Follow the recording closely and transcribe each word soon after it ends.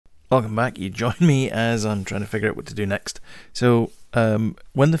Welcome back. You join me as I'm trying to figure out what to do next. So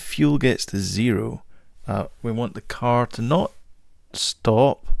when the fuel gets to 0, we want the car to not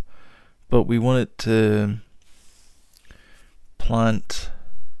stop, but we want it to we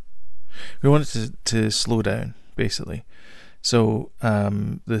want it to slow down, basically. So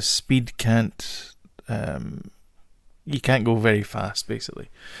the speed can't, you can't go very fast, basically.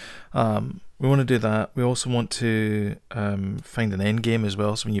 We want to do that. We also want to find an end game as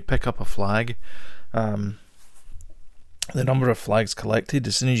well. So when you pick up a flag, the number of flags collected,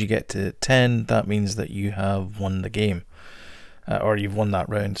 as soon as you get to 10, that means that you have won the game. Or you've won that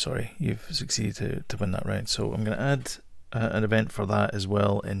round, sorry. You've succeeded to win that round. So I'm going to add an event for that as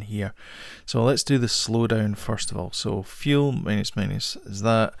well in here. So let's do the slowdown first of all. So fuel minus is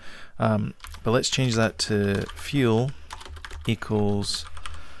that. But let's change that to fuel equals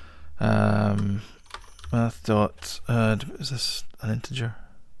math dot, is this an integer?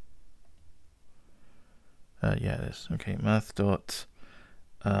 Yeah, it is. Okay, math dot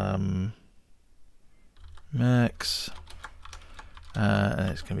max,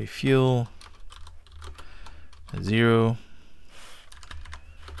 and it's going to be fuel 0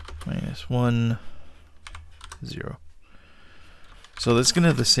 minus 1 0. So that's going to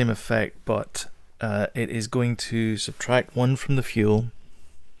have the same effect, but it is going to subtract 1 from the fuel.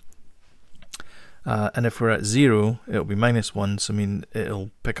 And if we're at 0, it'll be minus 1, so I mean it'll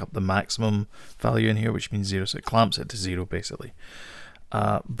pick up the maximum value in here, which means 0, so it clamps it to 0 basically.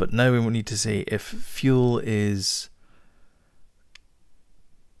 But now we will need to say if fuel is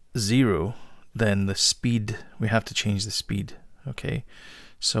 0, then the speed, we have to change the speed. Okay,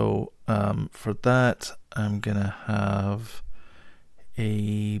 so for that I'm gonna have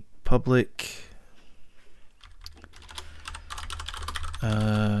a public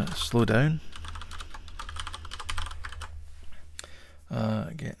slow down.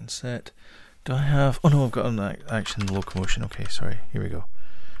 Getting set. Do I have, oh no, I've got an action locomotion. Okay, sorry, here we go.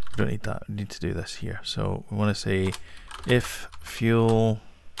 We don't need that, we need to do this here. So we want to say if fuel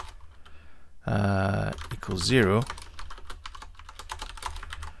equals 0,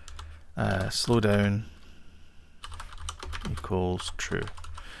 slow down equals true.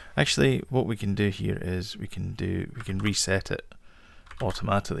 Actually, what we can do here is we can reset it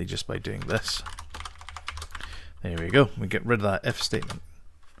automatically just by doing this. There we go. We get rid of that if statement.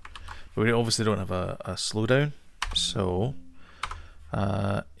 But we obviously don't have a slowdown. So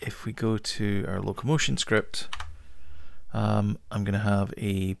if we go to our locomotion script, I'm going to have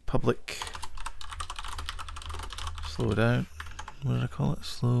a public slow down. What did I call it?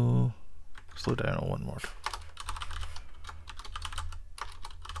 Slow down, all one word.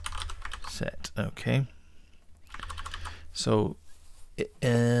 Set. Okay. So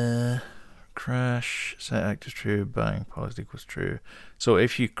crash, set active true, bang, paused equals true. So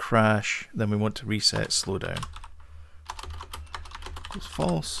if you crash, then we want to reset slowdown equals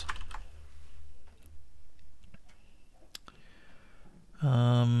false.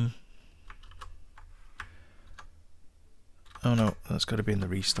 Oh no, that's got to be in the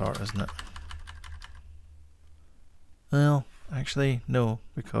restart, isn't it? Well, actually, no,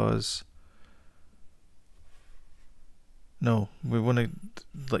 because no, we want to,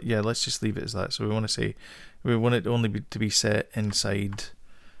 yeah, let's just leave it as that. So we want to say, we want it only to be set inside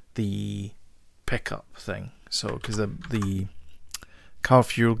the pickup thing. So, because the car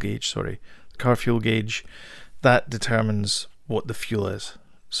fuel gauge, the car fuel gauge, that determines what the fuel is.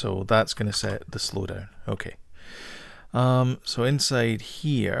 So that's going to set the slowdown. Okay. So inside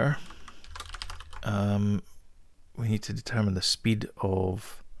here, we need to determine the speed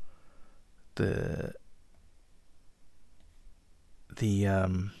of the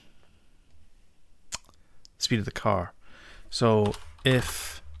speed of the car. So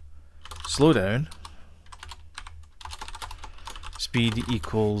if slowdown speed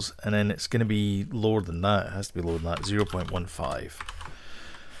equals, and then it's going to be lower than that, it has to be lower than that,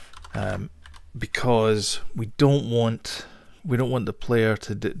 0.15, because we don't want the player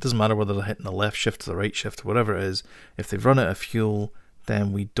to it doesn't matter whether they're hitting the left shift or the right shift, whatever it is, if they've run out of fuel,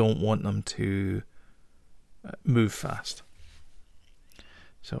 then we don't want them to move fast.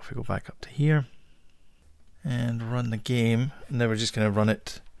 So if we go back up to here and run the game, and then we're just going to run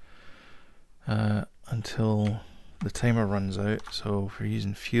it until the timer runs out. So if we're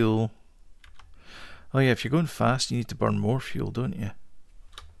using fuel, oh yeah, if you're going fast you need to burn more fuel, don't you?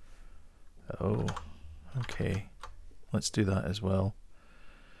 Oh, okay, let's do that as well.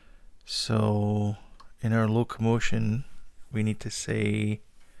 So in our locomotion we need to say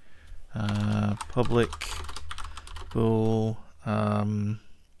public bool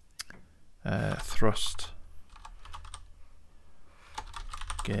thrust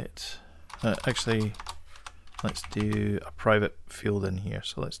get, actually, let's do a private field in here.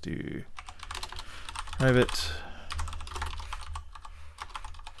 So let's do private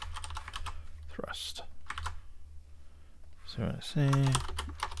thrust. So I say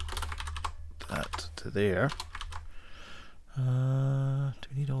that to there. Do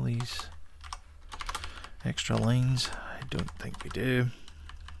we need all these extra lines? I don't think we do.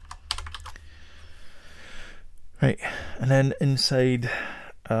 Right, and then inside,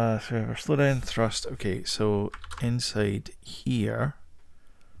 so we're slow down, thrust. Okay, so inside here,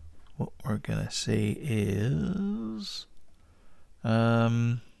 what we're gonna say is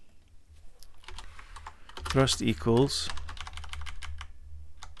thrust equals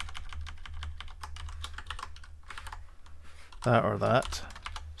that or that.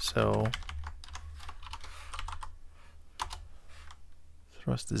 So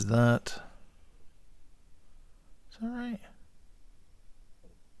thrust is that. Is that right?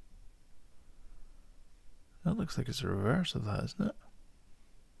 That looks like it's the reverse of that, isn't it?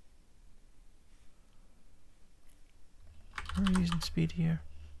 Are we using speed here?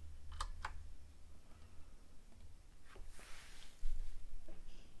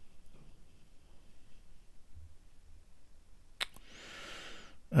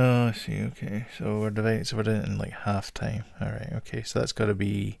 Oh, I see. Okay, so we're dividing. So we're doing it in like half time. All right. Okay, so that's got to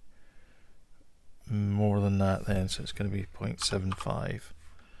be more than that then. So it's going to be 0.75.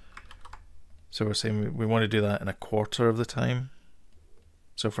 So we're saying we want to do that in a quarter of the time.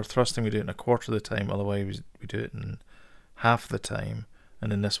 So for thrusting, we do it in a quarter of the time. Otherwise, we do it in half the time.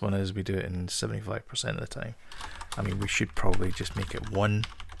 And then this one is we do it in 75% of the time. I mean, we should probably just make it 1.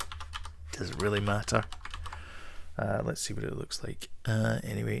 Does it really matter? Let's see what it looks like.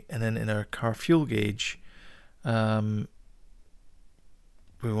 Anyway, and then in our car fuel gauge, we want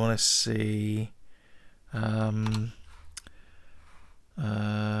to say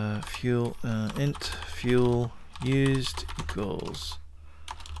fuel int fuel used equals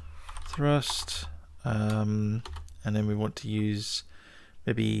thrust, and then we want to use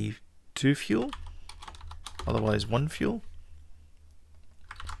maybe 2 fuel, otherwise 1 fuel.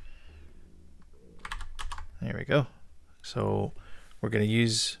 There we go. So we're going to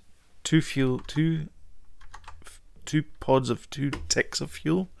use 2 pods of 2 ticks of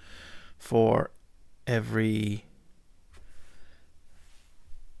fuel for every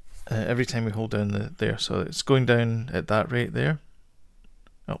time we hold down there. So it's going down at that rate there.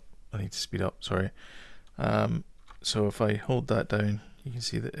 Oh, I need to speed up, sorry. So if I hold that down, you can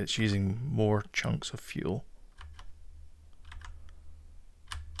see that it's using more chunks of fuel.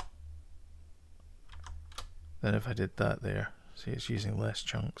 Then if I did that there, see, it's using less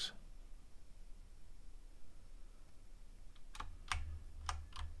chunks.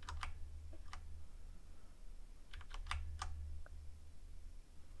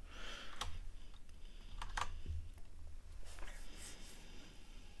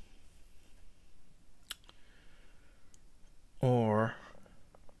 Or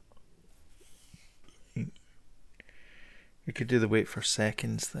we could do the wait for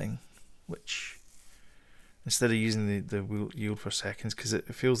seconds thing, which instead of using the yield for seconds, because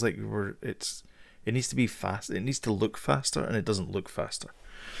it feels like it needs to be fast, it needs to look faster, and it doesn't look faster.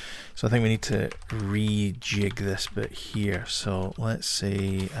 So I think we need to rejig this bit here. So let's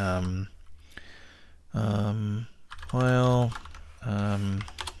say while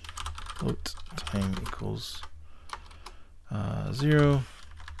float time equals 0,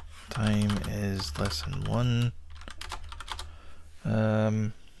 time is less than 1.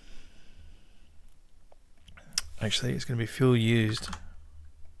 Actually, it's going to be fuel used.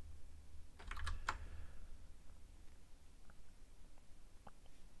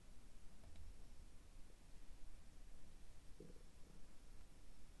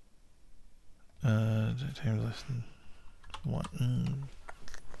 Time less than 1.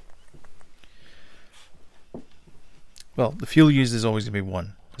 Well, the fuel used is always going to be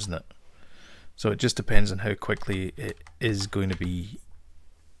 1, isn't it? So it just depends on how quickly it is going to be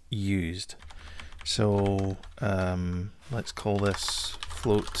used. So let's call this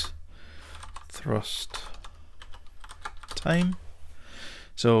float thrust time.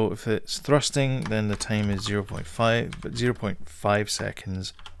 So if it's thrusting, then the time is 0.5, but 0.5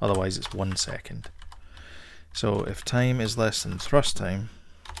 seconds, otherwise it's 1 second. So if time is less than thrust time,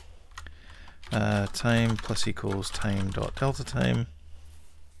 time plus equals time dot delta time.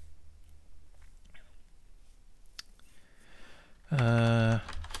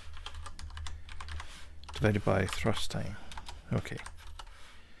 Divided by thrust time. Okay.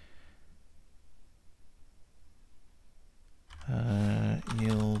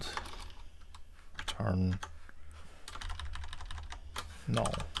 Yield return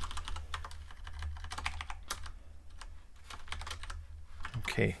null.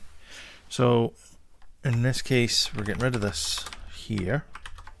 Okay, so in this case we're getting rid of this here.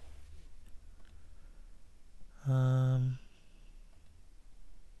 And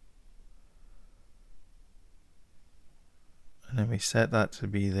then we set that to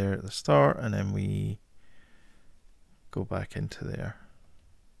be there at the start, and then we go back into there.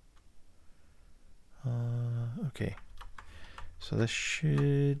 Okay, so this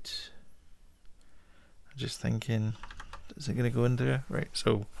should, I'm just thinking, is it going to go in there? Right,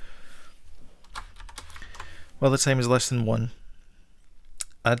 so while the time is less than 1,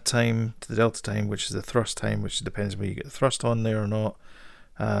 add time to the delta time, which is the thrust time, which depends whether you get the thrust on there or not.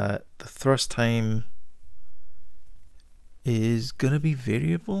 The thrust time is going to be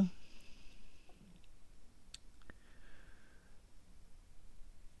variable.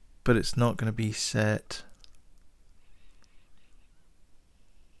 But it's not going to be set.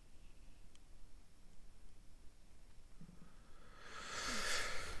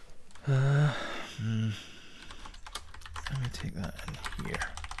 Let me take that in here,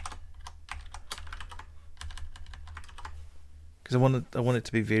 because I want it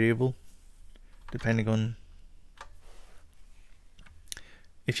to be variable, depending on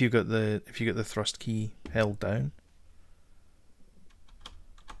if you got the thrust key held down.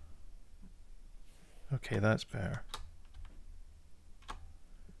 Okay, that's better.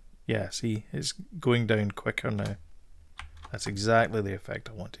 Yeah, see, it's going down quicker now. That's exactly the effect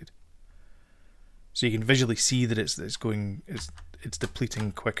I wanted. So you can visually see that it's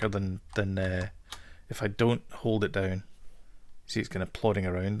depleting quicker than if I don't hold it down. See, it's kind of plodding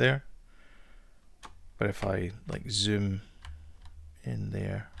around there. But if I like zoom in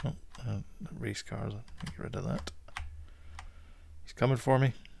there, race cars, I'll get rid of that. He's coming for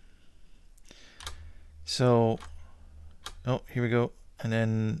me. So, oh, here we go. And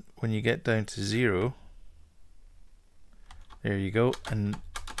then when you get down to 0, there you go. And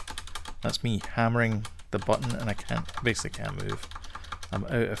that's me hammering the button, and I basically can't move. I'm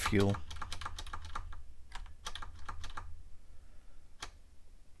out of fuel.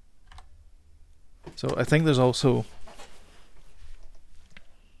 So I think there's also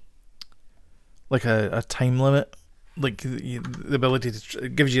like a time limit. Like the ability to,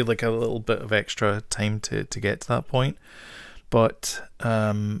 it gives you like a little bit of extra time to get to that point, but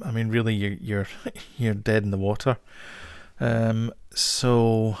I mean, really, you're dead in the water.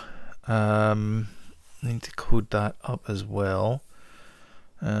 So I need to code that up as well.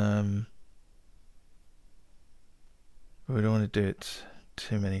 We don't want to do it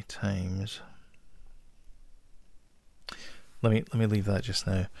too many times. Let me leave that just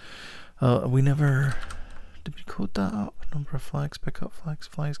now. We never. Did we code that up? Number of flags, pick up flags,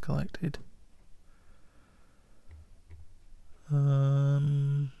 flags collected. So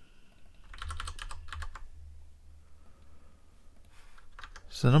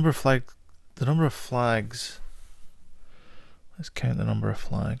the number of flags. Let's count the number of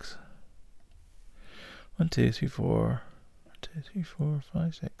flags. 1, 2, 3, 4. 1, 2, 3, 4,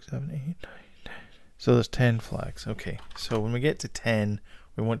 5, 6, 7, 8, 9, 10. So there's 10 flags. Okay. So when we get to 10,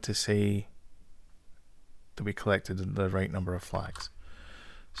 we want to say that we collected the right number of flags.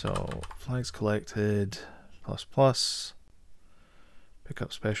 So flags collected plus plus, pick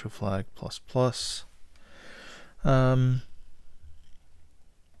up special flag plus plus. So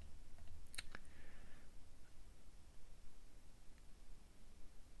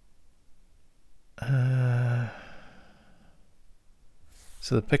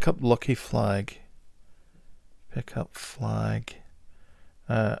the pick up lucky flag, pick up flag.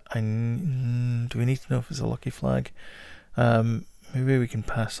 Do we need to know if it's a lucky flag? Maybe we can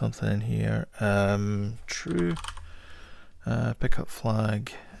pass something in here. True. Pick up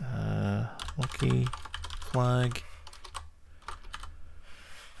flag. Lucky flag.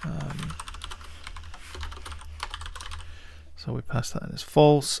 So we pass that in as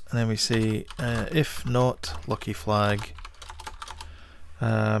false, and then we say if not lucky flag,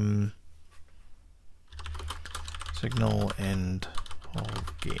 signal end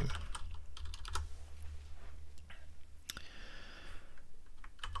of game.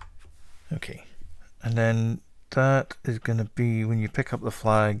 Okay, and then that is going to be when you pick up the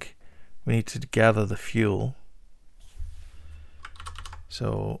flag, we need to gather the fuel.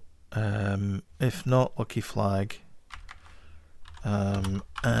 So if not lucky flag,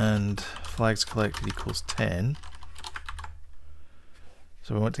 and flags collected equals 10.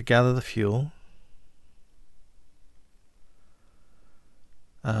 So we want to gather the fuel.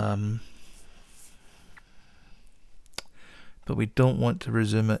 But we don't want to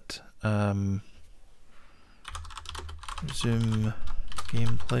resume it. Resume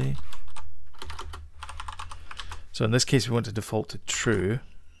gameplay. So So in this case we want to default to true,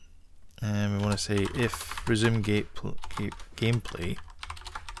 and we want to say if resume gameplay,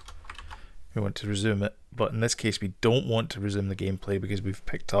 we want to resume it, but in this case we don't want to resume the gameplay because we've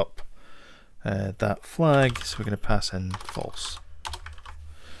picked up that flag, so we're going to pass in false.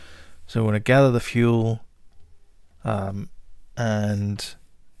 So we're going to gather the fuel and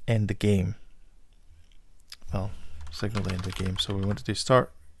end the game. Well, signal the end of the game. So we want to do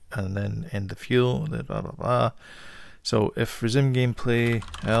start and then end the fuel, blah blah blah. So if resume gameplay,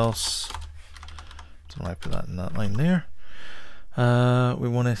 else, don't know why I put that in that line there. We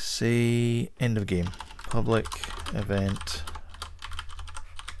want to say end of game, public event.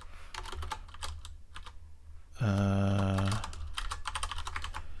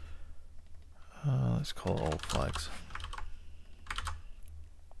 Let's call it all flags.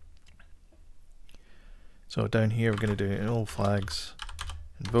 So down here we're going to do all flags,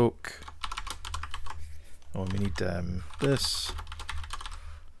 invoke. Oh, we need this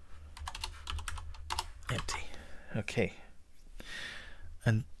empty. Okay.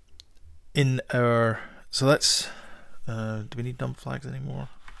 And in our, so that's, do we need dump flags anymore?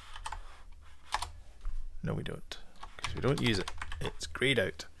 No, we don't, because we don't use it. It's grayed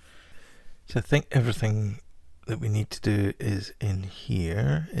out. So I think everything that we need to do is in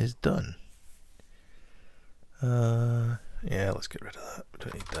here is done. Yeah, let's get rid of that. We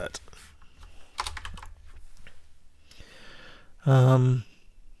don't need that.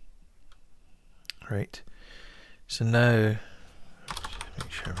 Right. So now,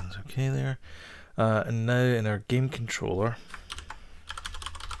 make sure everyone's okay there. And now in our game controller,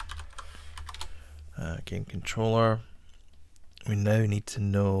 we now need to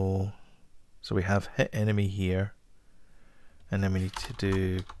know. So we have hit enemy here, and then we need to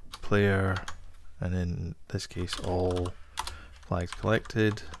do player, and in this case all flags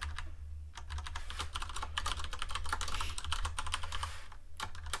collected.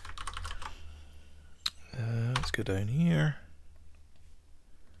 Let's go down here.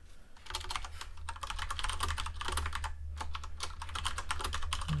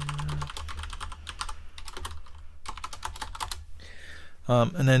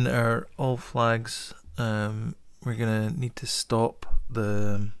 And then our all flags, we're gonna need to stop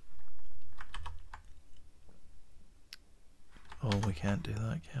the. Oh, we can't do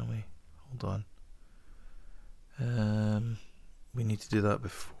that, can we? Hold on. We need to do that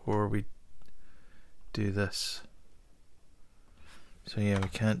before we do this. So yeah, we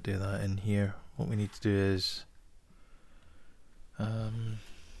can't do that in here. What we need to do is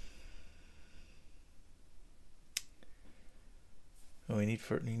we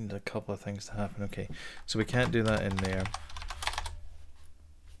need a couple of things to happen. Okay, so we can't do that in there.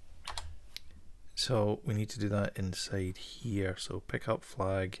 So we need to do that inside here. So pick up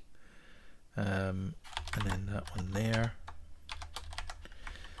flag, and then that one there,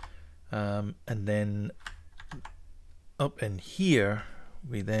 and then up in here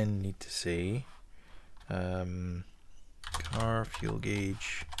we then need to say car fuel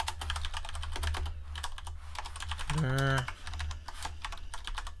gauge there.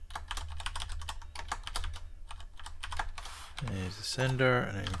 There's the sender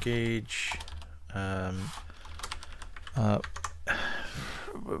and then gauge. Where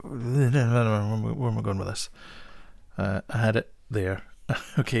am I going with this? I had it there.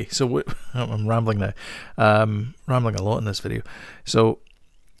 Okay, so I'm rambling now. Rambling a lot in this video. So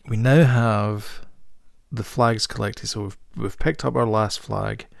we now have the flags collected. So we've picked up our last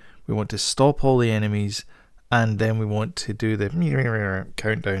flag. We want to stop all the enemies, and then we want to do the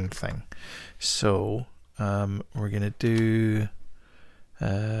countdown thing. So we're gonna do.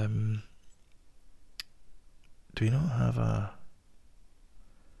 Do we not have a?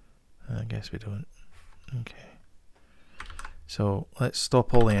 I guess we don't. Okay. So let's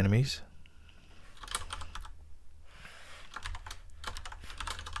stop all the enemies.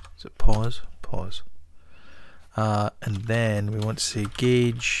 So pause. And then we want to say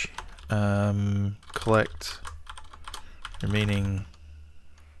gauge, collect remaining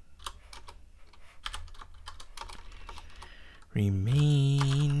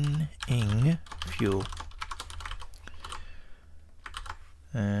fuel.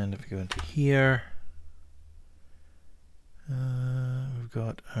 And if we go into here, we've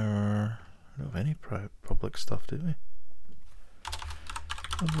got our, I don't have any public stuff, do we?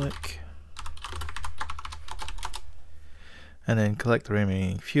 Public. And then collect the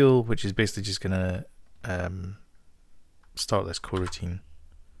remaining fuel, which is basically just gonna start this coroutine.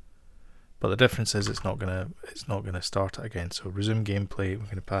 But the difference is it's not gonna start it again. So resume gameplay, we're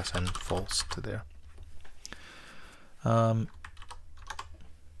gonna pass in false to there.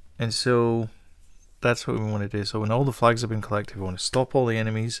 And so that's what we want to do. So when all the flags have been collected, we want to stop all the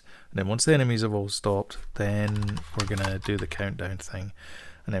enemies, and then once the enemies have all stopped, then we're gonna do the countdown thing.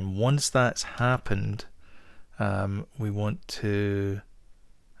 And then once that's happened, we want to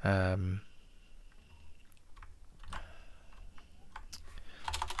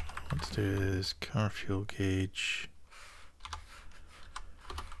do this car fuel gauge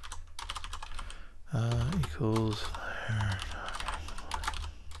equals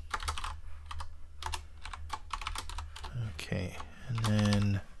okay, and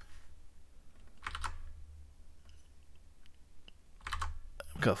then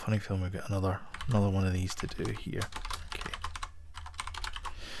I've got a funny feeling we've got another one of these to do here. Okay.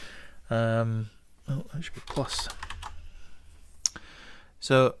 Oh, that should be plus.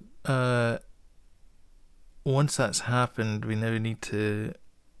 So once that's happened, we now need to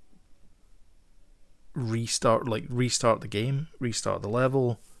restart the game, restart the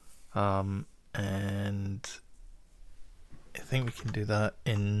level, and I think we can do that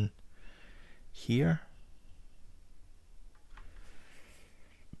in here.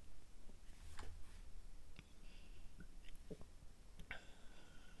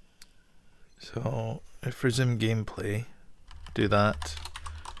 So if resume gameplay, do that,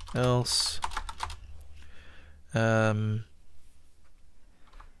 else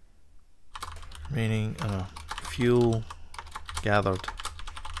remaining fuel gathered.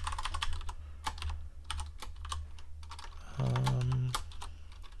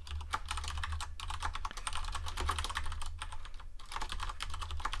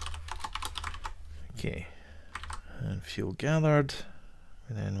 Okay, and fuel gathered.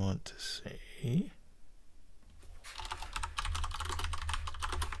 We then want to say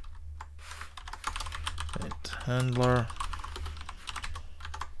handler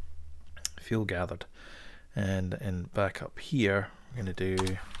fuel gathered, and back up here we're going to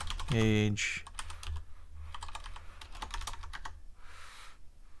do gauge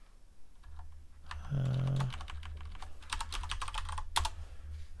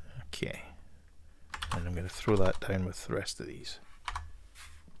okay, and I'm going to throw that down with the rest of these.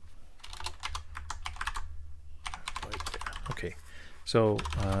 Okay, so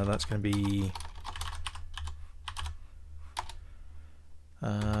that's going to be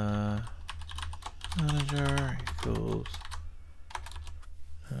manager equals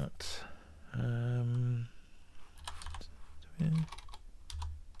that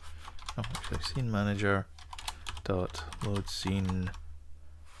actually scene manager dot load scene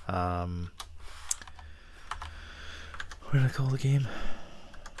what did I call the game?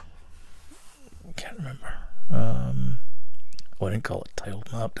 Can't remember. Oh, I didn't call it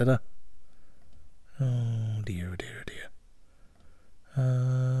tiled map, did I? Oh dear, oh dear, oh dear.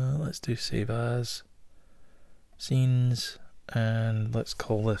 Let's do save as scenes, and let's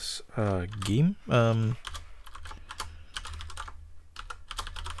call this game.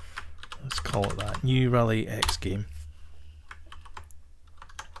 Let's call it that. New Rally X game.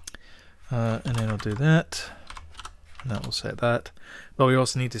 And then I'll do that, and that will set that. But we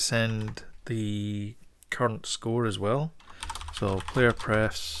also need to send the current score as well. So player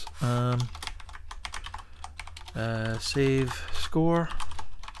prefs save score.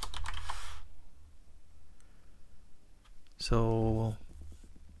 So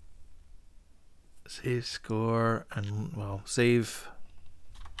save score, and well, save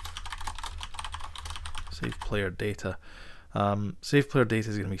player data. Save player data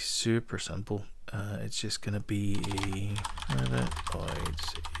is going to be super simple. It's just going to be a void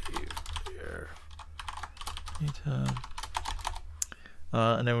save player data.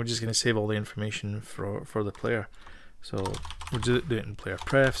 And then we're just going to save all the information for the player. So we'll do it in player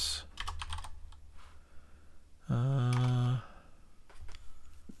prefs.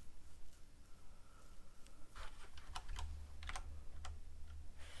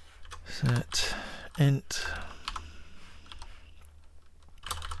 Set int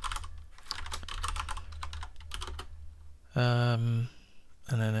and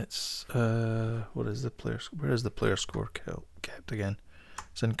then it's what is the player? Where is the player score kept again?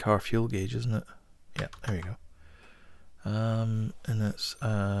 It's in car fuel gauge, isn't it? Yeah, there we go. And it's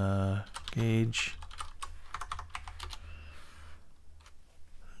gauge.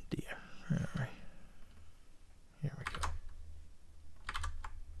 Dear, where are we? Here we go.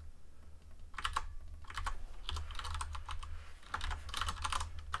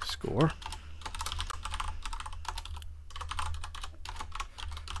 Score.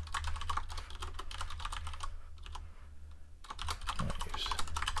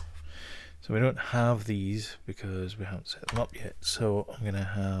 So we don't have these because we haven't set them up yet. So I'm going to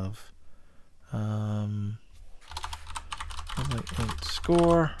have int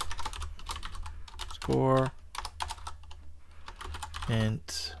score. score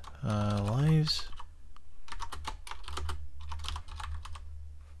int lives.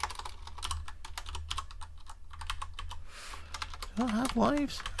 Do I have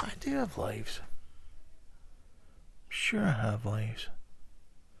lives? I do have lives. Sure I have lives.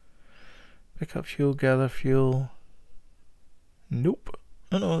 Pick up fuel, gather fuel. Nope.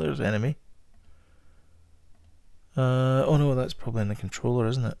 Oh no, there's enemy. Oh no, that's probably in the controller,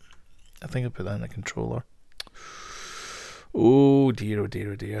 isn't it? I think I put that in the controller. Oh dear, oh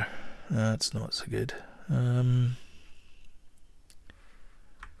dear, oh dear. That's not so good. Where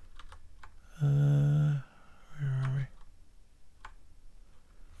are we?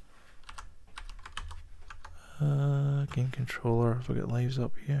 Game controller. Have I got lives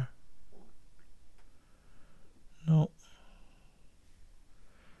up here? No.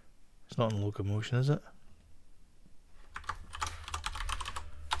 It's not in locomotion, is it?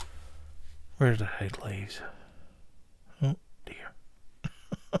 Where's the hide lives? Oh dear.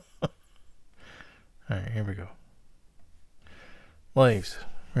 Alright, here we go. Lives.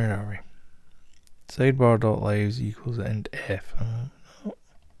 Where are we? Sidebar.lives equals int f. No.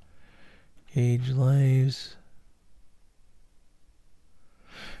 Gauge lives.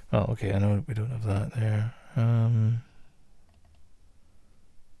 Oh, okay, I know we don't have that there.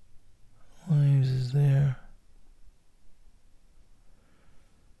 Lives is there.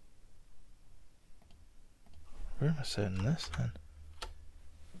 Where am I setting this then?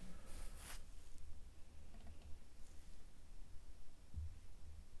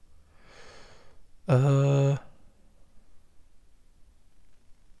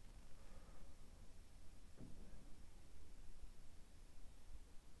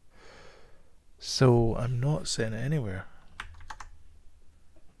 So I'm not setting it anywhere.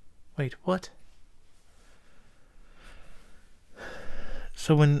 Wait, what?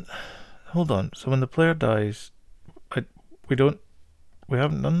 So when, hold on. So when the player dies, we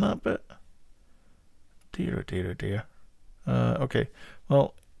haven't done that bit. Dear, oh dear, oh dear. Okay.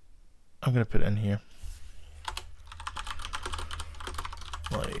 Well, I'm gonna put it in here.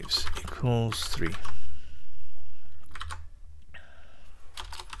 Lives equals 3.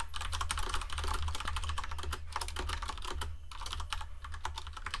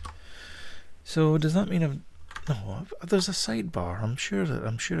 So does that mean no, there's a sidebar. I'm sure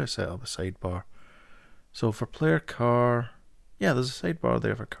I set up a sidebar. So for player car, yeah, there's a sidebar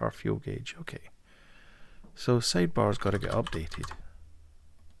there for car fuel gauge. Okay. So sidebar's got to get updated.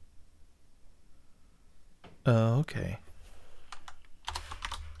 Okay.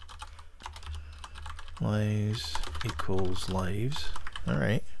 Lives equals lives. All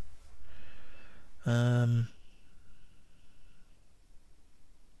right.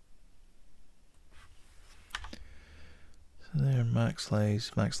 So there, max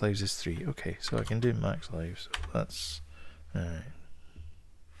lives. Max lives is 3. Okay, so I can do max lives. So that's all right.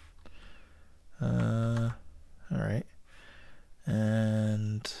 All right.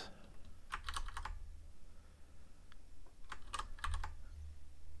 And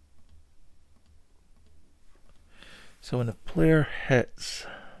so when a player hits,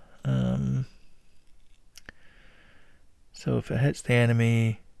 so if it hits the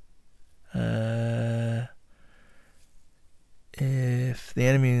enemy, if the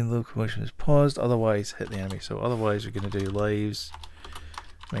enemy locomotion is paused, otherwise hit the enemy. So otherwise we're going to do lives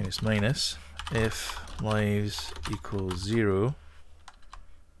minus minus. If lives equals 0,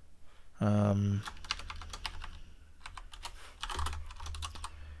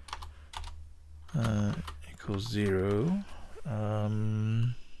 equals 0,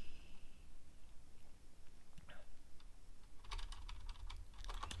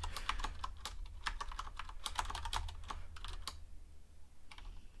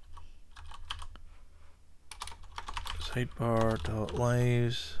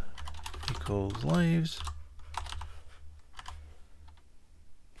 sidebar.lives equals lives.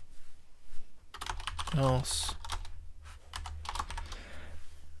 Else.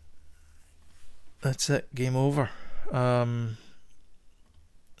 That's it. Game over. I mean,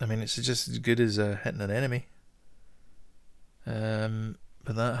 it's just as good as hitting an enemy.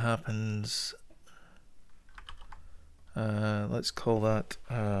 But that happens. Let's call that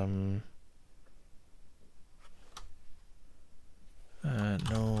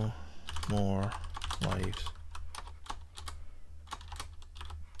no more lives.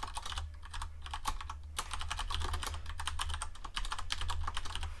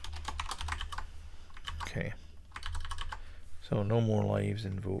 Okay, so no more lives,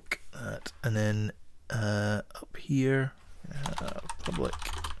 invoke that, and then up here, public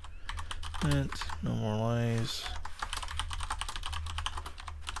int no more lives,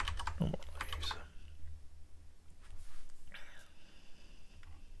 no more lives.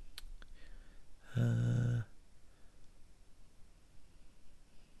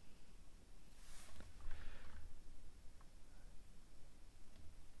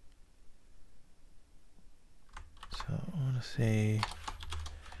 to say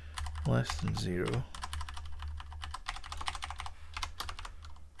less than 0.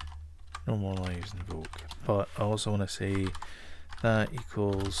 No more lives invoke. But I also want to say that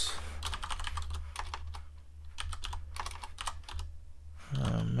equals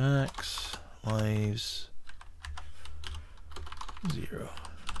max lives 0.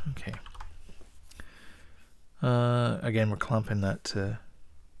 Okay. Again, we're clamping that to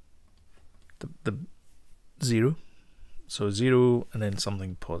the 0. So 0 and then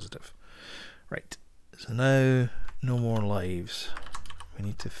something positive. Right. So now no more lives. We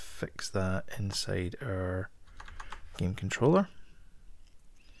need to fix that inside our game controller.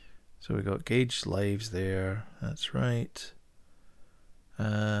 So we got gauge lives there. That's right.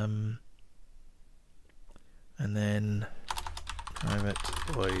 And then private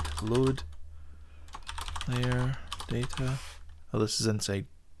void load layer data. Oh, this is inside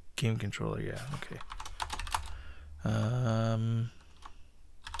game controller. Yeah. Okay.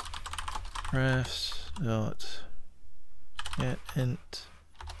 Refs dot get int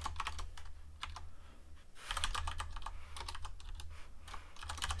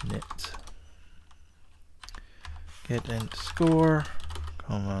init get int score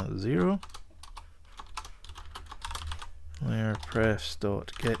comma 0 layer prefs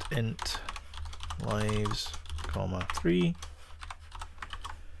dot get int lives comma 3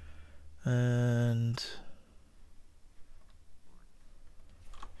 and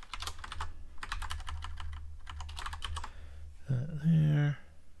there,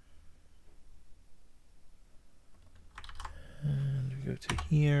 and we go to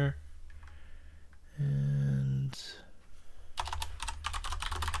here and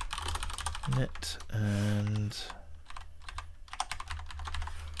net and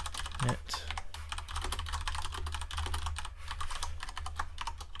net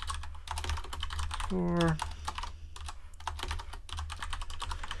score.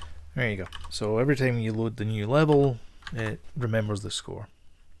 There you go. So every time you load the new level, it remembers the score.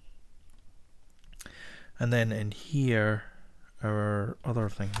 And then in here, our other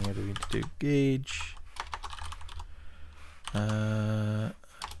thing here, we need to do gauge. No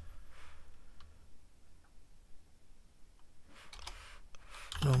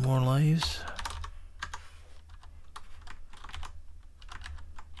more lives.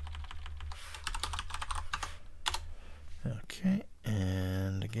 Okay,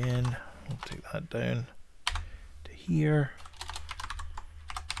 and again, we'll take that down to here.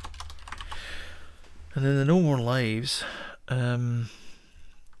 And then the no more lives, yeah,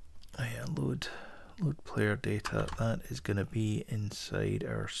 load player data, that is going to be inside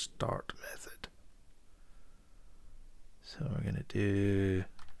our start method. So we're going to do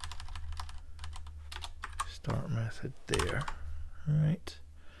start method there, right?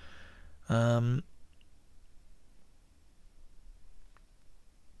 And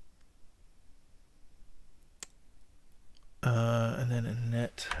then in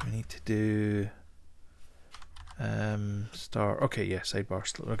net, we need to do start. Okay, yeah, sidebar.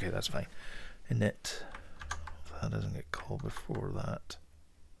 Okay, that's fine. Init. That doesn't get called before that.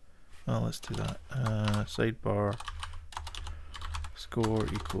 Well, let's do that. Sidebar score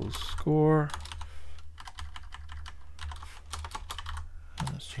equals score. And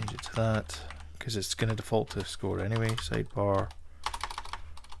let's change it to that because it's going to default to score anyway. Sidebar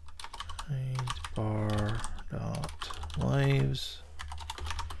dot lives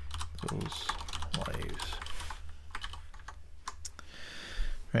equals lives.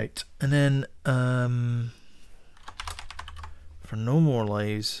 Right, and then for no more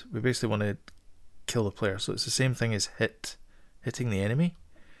lives, we basically want to kill the player. So it's the same thing as hitting the enemy.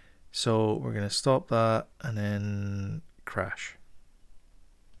 So we're going to stop that and then crash.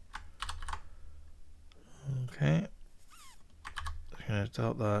 Okay, we're going to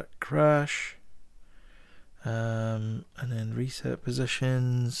stop that, crash, and then reset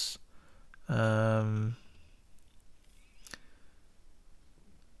positions.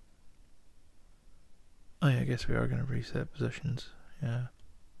 Oh yeah, I guess we are going to reset positions, yeah.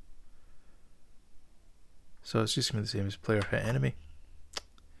 So it's just going to be the same as player hit enemy.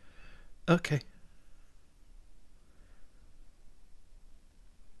 Okay.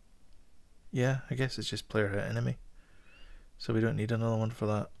 Yeah, I guess it's just player hit enemy. So we don't need another one for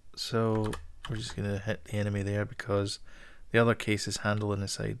that. So we're just going to hit the enemy there because the other case is handling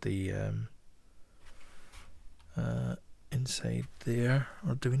inside the inside there.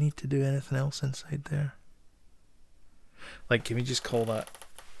 Or do we need to do anything else inside there? Like, can we just call that?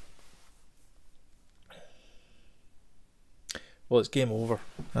 Well, it's game over.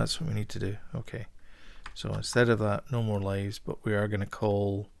 That's what we need to do. Okay. So instead of that, no more lives, but we are going to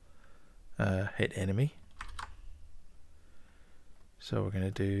call hit enemy. So we're going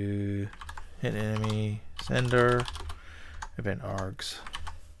to do hit enemy, sender, event args,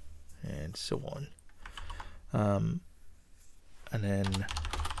 and so on. And then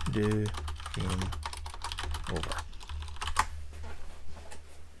do game over.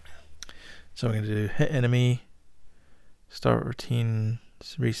 So I'm going to do hit enemy, start routine,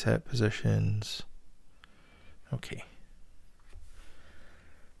 reset positions. Okay.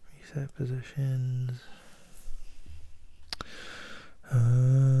 Reset positions.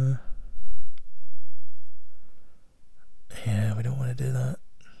 Yeah, we don't want to do that.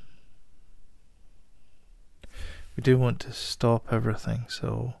 We do want to stop everything,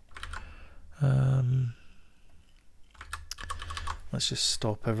 so let's just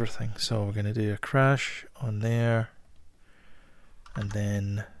stop everything. So we're going to do a crash on there and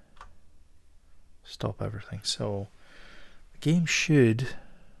then stop everything. So the game should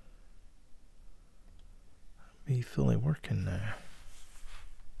be fully working now.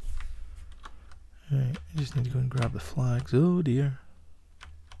 Alright, I just need to go and grab the flags. Oh dear.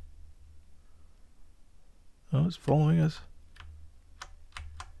 Oh, it's following us.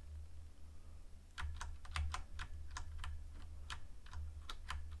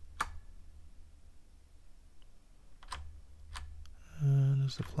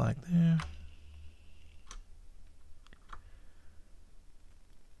 There's the flag there.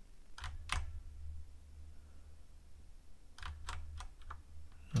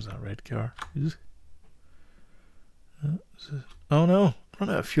 There's that red car. Oh no, run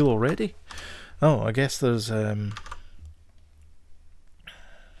out of fuel already. Oh, I guess there's I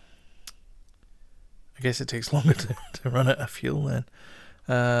guess it takes longer to run out of fuel then.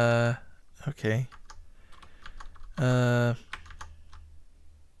 Okay.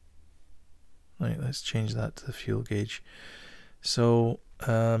 Right, let's change that to the fuel gauge. So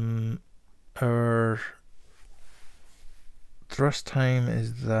our thrust time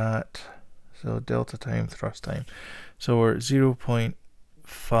is that. So delta time, thrust time. So we're at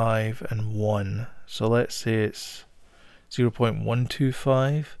 0.5 and 1. So let's say it's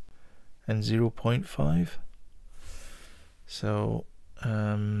 0.125 and 0.5. So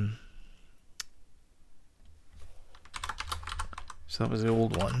so that was the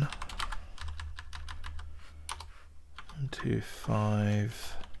old one.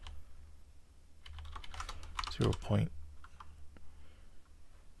 125 0.25.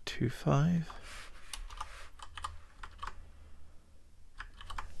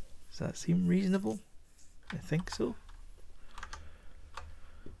 Does that seem reasonable? I think so.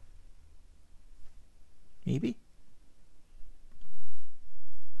 Maybe.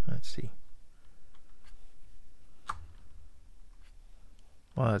 Let's see.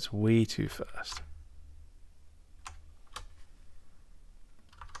 Wow, that's way too fast.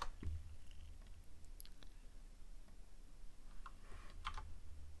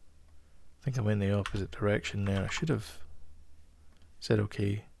 I think I went the opposite direction there. I should have said,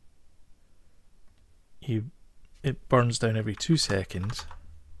 okay, it burns down every 2 seconds.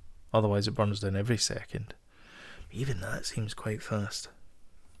 Otherwise it burns down every second. Even that seems quite fast.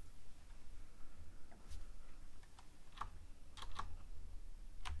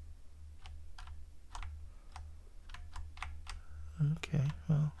 Okay,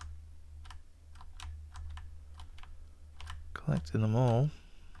 well, collecting them all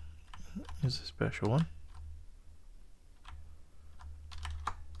is a special one.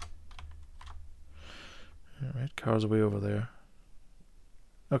 Red car's way over there.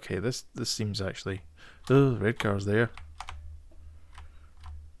 Okay, this seems actually. Oh, red car's there.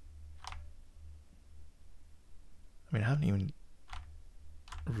 I mean, I haven't even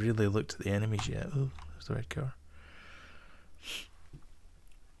really looked at the enemies yet. Oh, there's the red car.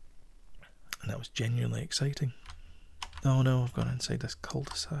 And that was genuinely exciting. Oh no, I've gone inside this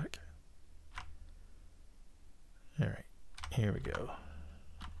cul-de-sac. Alright, here we go.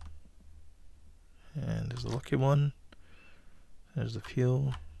 And there's the lucky one. There's the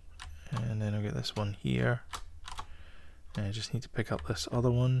fuel. And then I'll get this one here. And I just need to pick up this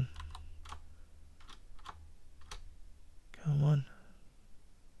other one. Come on.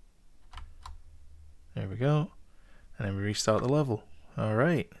 There we go. And then we restart the level.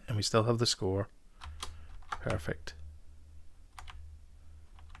 Alright, and we still have the score. Perfect.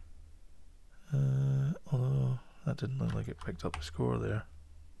 Although that didn't look like it picked up the score there.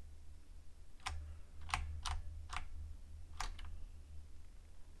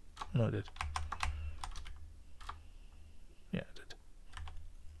 No, it did. Yeah, it did.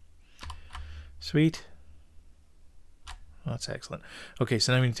 Sweet. Oh, that's excellent. Okay,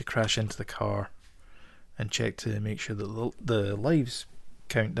 so now we need to crash into the car and check to make sure that the lives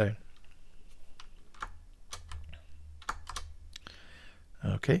count down.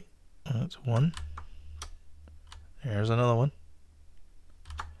 Okay, that's one. There's another one.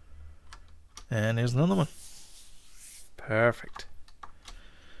 And there's another one. Perfect.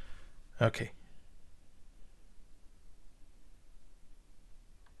 Okay.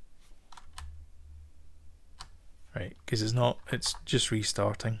 Right, because it's just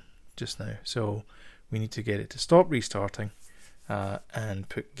restarting just now. So we need to get it to stop restarting and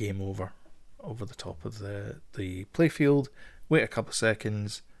put game over the top of the playfield, wait a couple of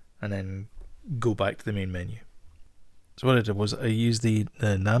seconds, and then go back to the main menu. So what I did was I used the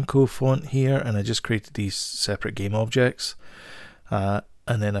Namco font here, and I just created these separate game objects, and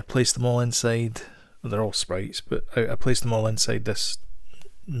then I placed them all inside. They're all sprites, but I placed them all inside this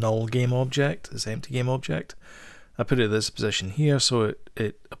null game object, this empty game object. I put it in this position here so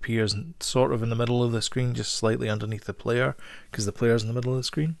it appears sort of in the middle of the screen, just slightly underneath the player, because the player's in the middle of the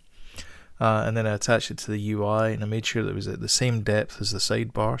screen. And then I attached it to the UI, and I made sure that it was at the same depth as the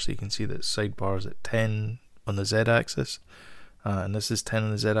sidebar, so you can see that sidebar is at 10 on the Z-axis, and this is 10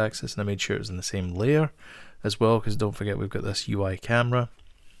 on the Z-axis, and I made sure it was in the same layer as well, because don't forget we've got this UI camera.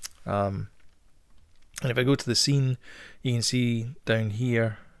 And if I go to the scene, you can see down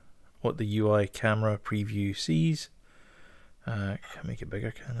here what the UI camera preview sees. Can I make it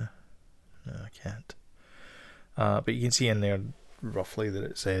bigger, can I? No, I can't. But you can see in there roughly that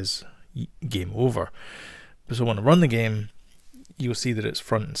it says game over. So when I run the game, you'll see that it's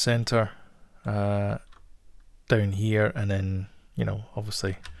front and center down here, and then, you know,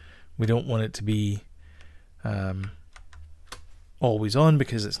 obviously we don't want it to be always on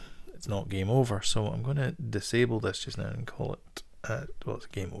because it's not game over. So I'm going to disable this just now and call it well, it's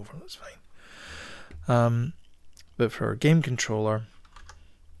game over, that's fine. But for our game controller,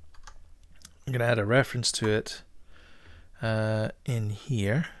 I'm going to add a reference to it in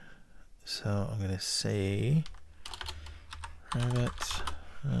here. So I'm going to say private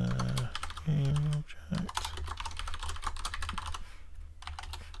game object.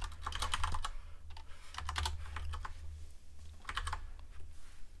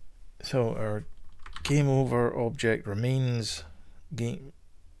 So our game over object remains game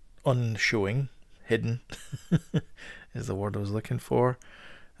unshowing, hidden is the word I was looking for.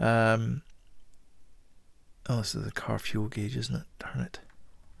 Oh, this is the car fuel gauge, isn't it? Darn it.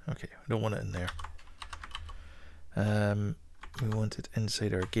 Okay, we don't want it in there. We want it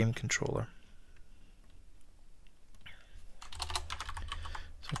inside our game controller.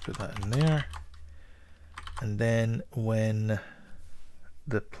 So put that in there. And then when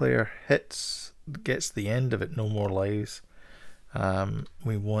the player gets the end of it, no more lives,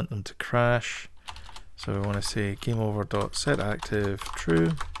 we want them to crash. So we want to say gameover.setActive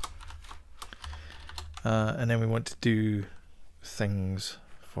true. And then we want to do things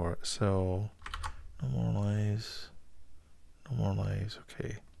for it. So no more lives, no more lives.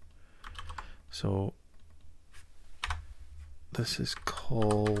 Okay. So this is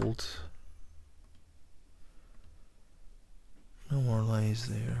called no more lives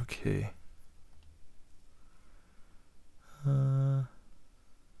there. Okay.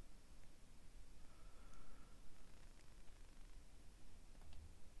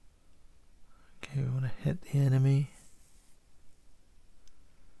 Okay, we want to hit the enemy.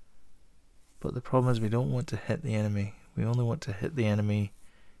 But the problem is we don't want to hit the enemy. We only want to hit the enemy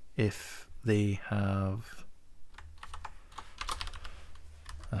if they have...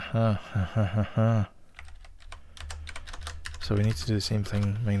 So we need to do the same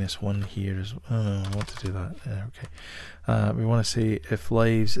thing, -1 here as well. Oh no, I want to do that. Okay. We want to say if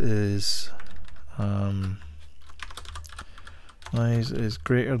lives is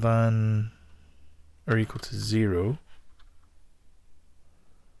greater than or equal to 0.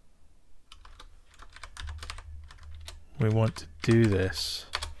 We want to do this.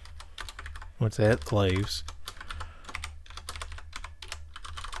 We want to hit the lives.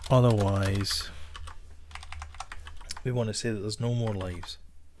 Otherwise, we want to say that there's no more lives.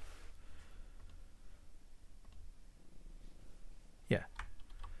 Yeah.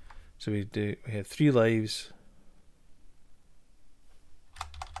 So we have 3 lives.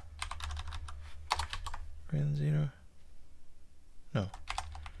 Greater than 0? No.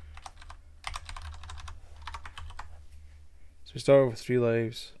 So we start with 3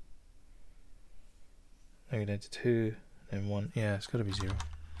 lives. Now we get to 2, then 1. Yeah, it's got to be 0.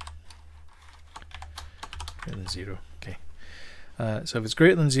 Greater than 0. Okay. So if it's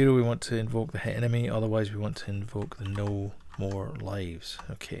greater than 0, we want to invoke the hit enemy. Otherwise, we want to invoke the no more lives.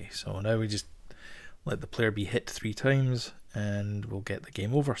 Okay. So now we just let the player be hit 3 times, and we'll get the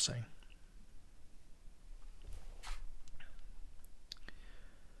game over sign.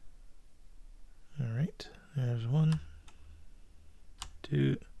 All right. There's 1, 2.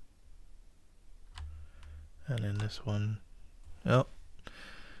 2. And then this one. Oh,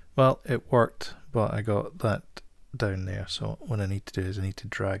 well, it worked, but I got that down there. So what I need to do is I need to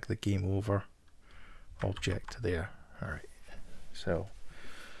drag the game over object to there. Alright, so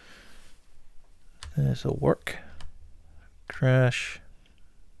this will work. Crash,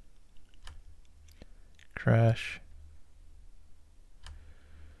 crash,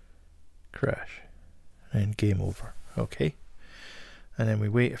 crash, and game over. Okay, and then we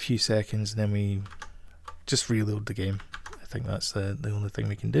wait a few seconds and then we just reload the game. I think that's the only thing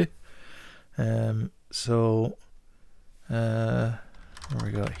we can do. So what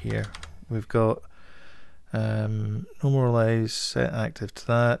we got here? We've got no more lives, set active to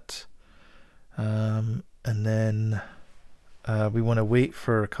that, and then we want to wait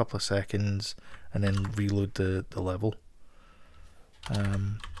for a couple of seconds and then reload the level.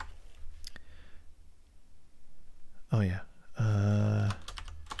 Oh yeah,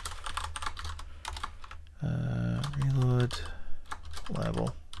 reload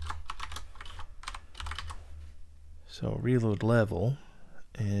level. So reload level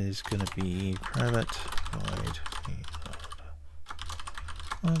is going to be private void reload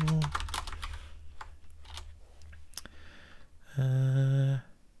level.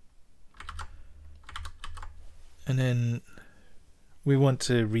 And then we want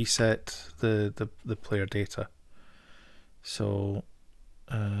to reset the player data. So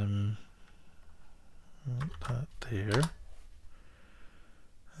that there.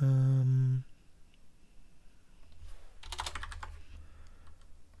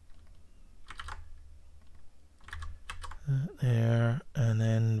 There, and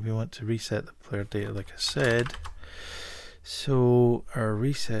then we want to reset the player data like I said. So our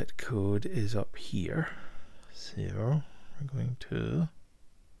reset code is up here. So we're going to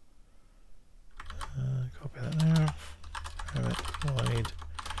copy that there. Private void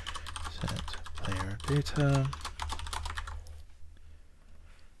set player data.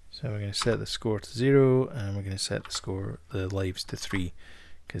 So we're going to set the score to 0 and we're going to set the lives to 3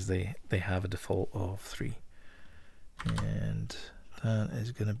 because they have a default of 3. And that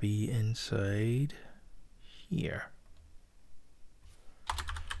is going to be inside here.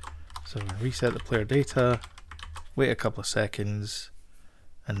 So reset the player data, wait a couple of seconds,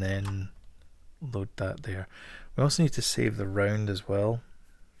 and then load that there. We also need to save the round as well.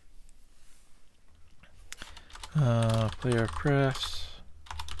 Player press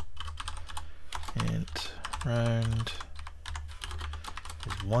int round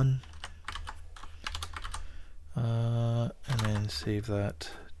is 1. And then save that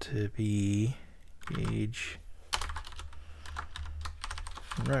to be gauge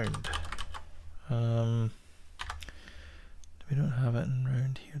round. We don't have it in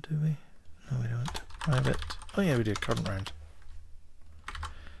round here, do we? No, we don't. Private. Oh yeah, we do current round.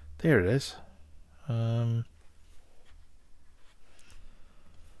 There it is.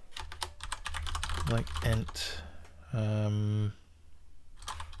 Like int.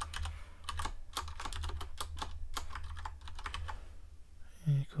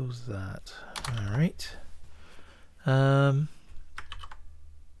 Equals that. All right.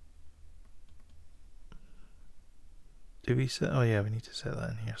 Do we set? Oh yeah, we need to set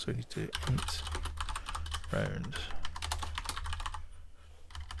that in here. So we need to int round.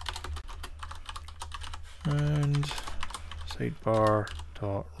 Round sidebar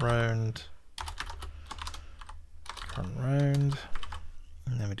dot round current round,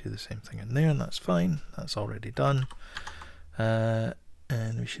 and then we do the same thing in there, and that's fine. That's already done.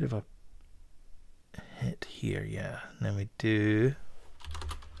 And we should have a hit here, yeah. And then we do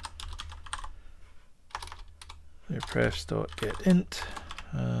press dot get int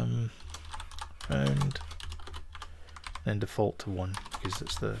round, then default to 1 because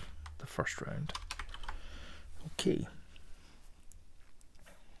it's the first round. Okay.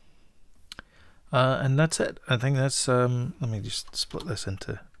 And that's it. I think that's let me just split this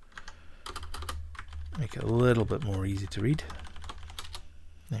into make it a little bit more easy to read.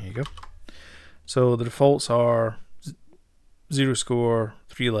 There you go. So the defaults are 0 score,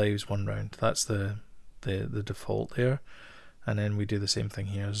 3 lives, 1 round. That's the default there. And then we do the same thing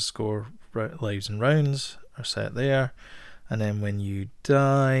here. Score, lives and rounds are set there. And then when you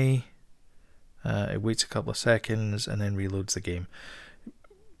die, it waits a couple of seconds and then reloads the game.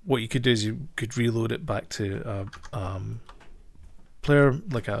 What you could do is you could reload it back to player,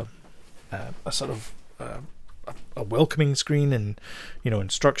 like a sort of a welcoming screen and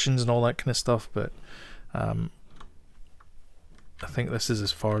instructions and all that kind of stuff, but I think this is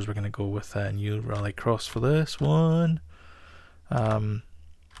as far as we're going to go with New Rallycross for this one. But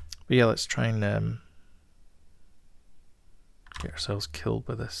yeah, let's try and get ourselves killed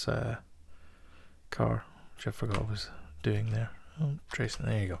by this car, which I forgot I was doing there. Oh, tracing,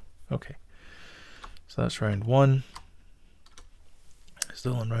 there you go. Okay. So that's round 1.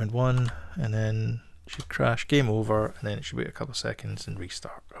 Still on round 1, and then it should crash, game over, and then it should wait a couple of seconds and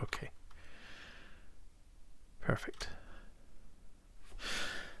restart. Okay. Perfect.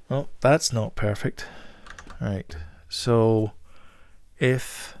 Well, that's not perfect. Right. So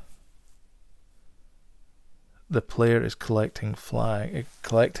if the player is collecting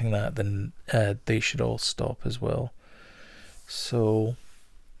that, then they should all stop as well. So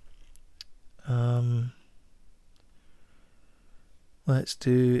let's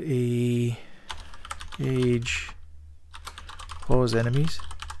do a gauge pause enemies.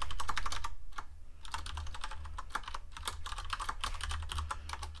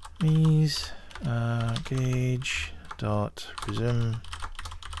 Gauge dot resume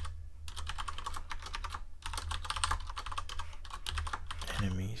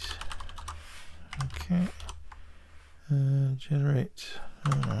enemies. Okay. Generate.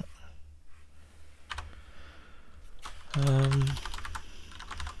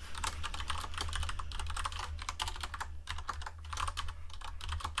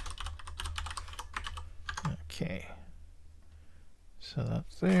 Okay. So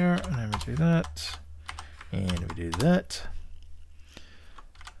that's there, and then we do that, and we do that.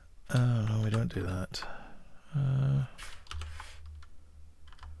 Oh no, we don't do that.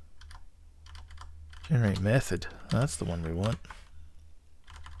 Generate method, that's the one we want.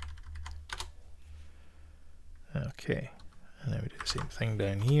 Okay, and then we do the same thing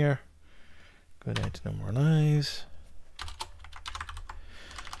down here. Go down to no more lives.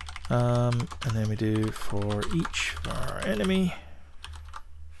 And then we do for each of our enemy.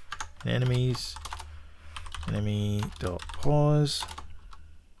 Enemies, enemy dot pause,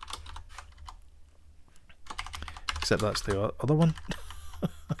 except that's the other one.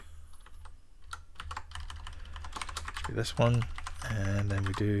 Should be this one, and then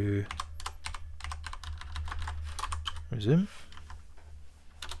we do resume.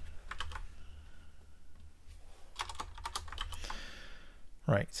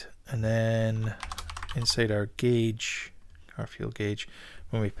 Right, and then inside our gauge, our field gauge,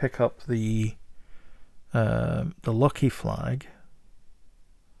 when we pick up the lucky flag,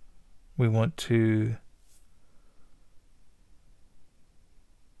 we want to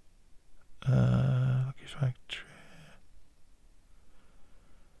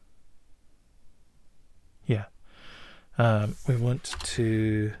we want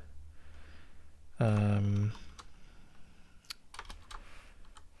to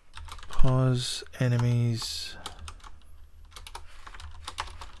pause enemies,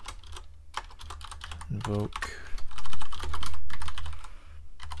 invoke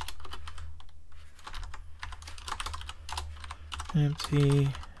empty,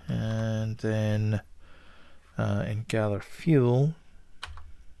 and then in gather fuel,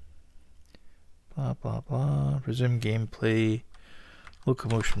 blah blah blah, resume gameplay,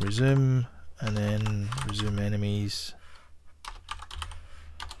 locomotion resume, and then resume enemies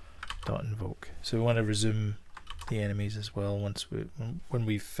dot invoke. So we want to resume the enemies as well when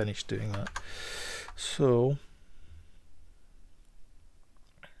we've finished doing that. So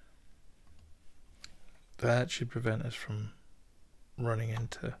that should prevent us from running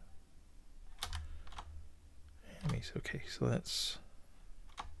into enemies. Okay, so let's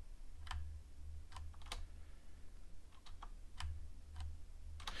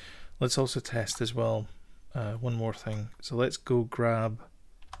also test as well one more thing. So let's go grab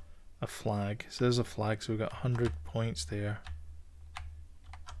a flag. So there's a flag, so we've got 100 points there.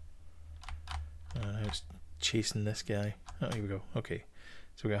 Now it's chasing this guy. Oh, here we go. Okay,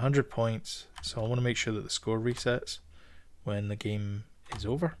 so we got 100 points. So I want to make sure that the score resets when the game is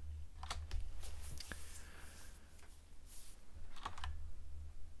over.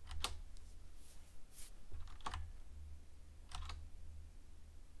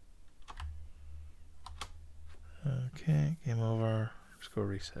 Okay, game over, score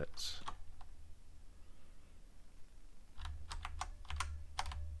resets.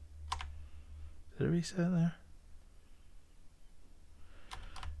 Did it reset there?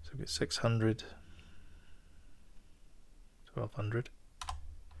 So we get 600, 1200.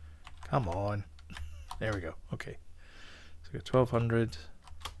 Come on. There we go. Okay. So we got 1200.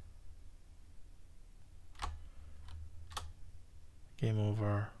 Game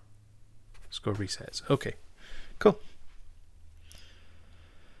over. Score resets. Okay. Cool.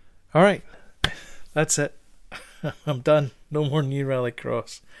 All right. That's it. I'm done. No more New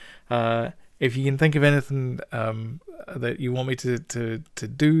Rallycross. If you can think of anything that you want me to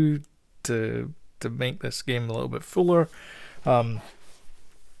do to make this game a little bit fuller,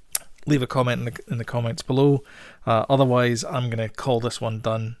 Leave a comment in the comments below. Otherwise, I'm going to call this one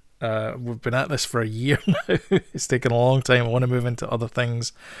done. We've been at this for a year now. It's taken a long time. I want to move into other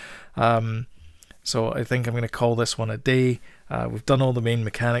things. So I think I'm going to call this one a day. We've done all the main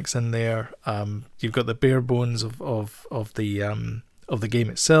mechanics in there. You've got the bare bones of the game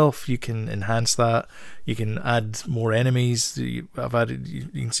itself. You can enhance that. You can add more enemies. You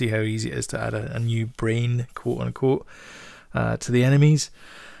can see how easy it is to add a new brain, quote unquote, to the enemies.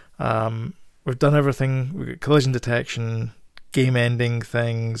 We've done everything. We've got collision detection, game ending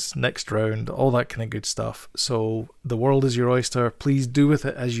things, next round, all that kind of good stuff. So the world is your oyster. Please do with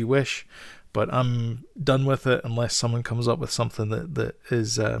it as you wish, but I'm done with it unless someone comes up with something that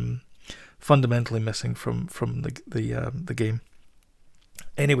is fundamentally missing from the game.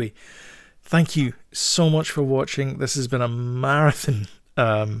 Anyway, thank you so much for watching. This has been a marathon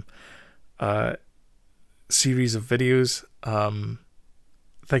series of videos.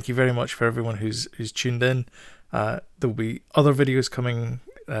 Thank you very much for everyone who's tuned in. There'll be other videos coming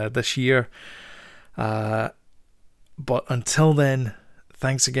this year. But until then,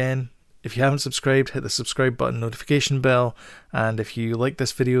 thanks again. If you haven't subscribed, hit the subscribe button, notification bell, and if you like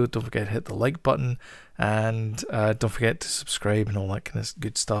this video, don't forget to hit the like button, and don't forget to subscribe and all that kind of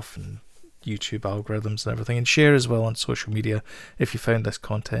good stuff, and YouTube algorithms and everything, and share as well on social media if you found this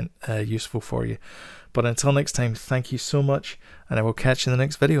content useful for you. But until next time, thank you so much, and I will catch you in the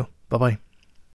next video. Bye bye.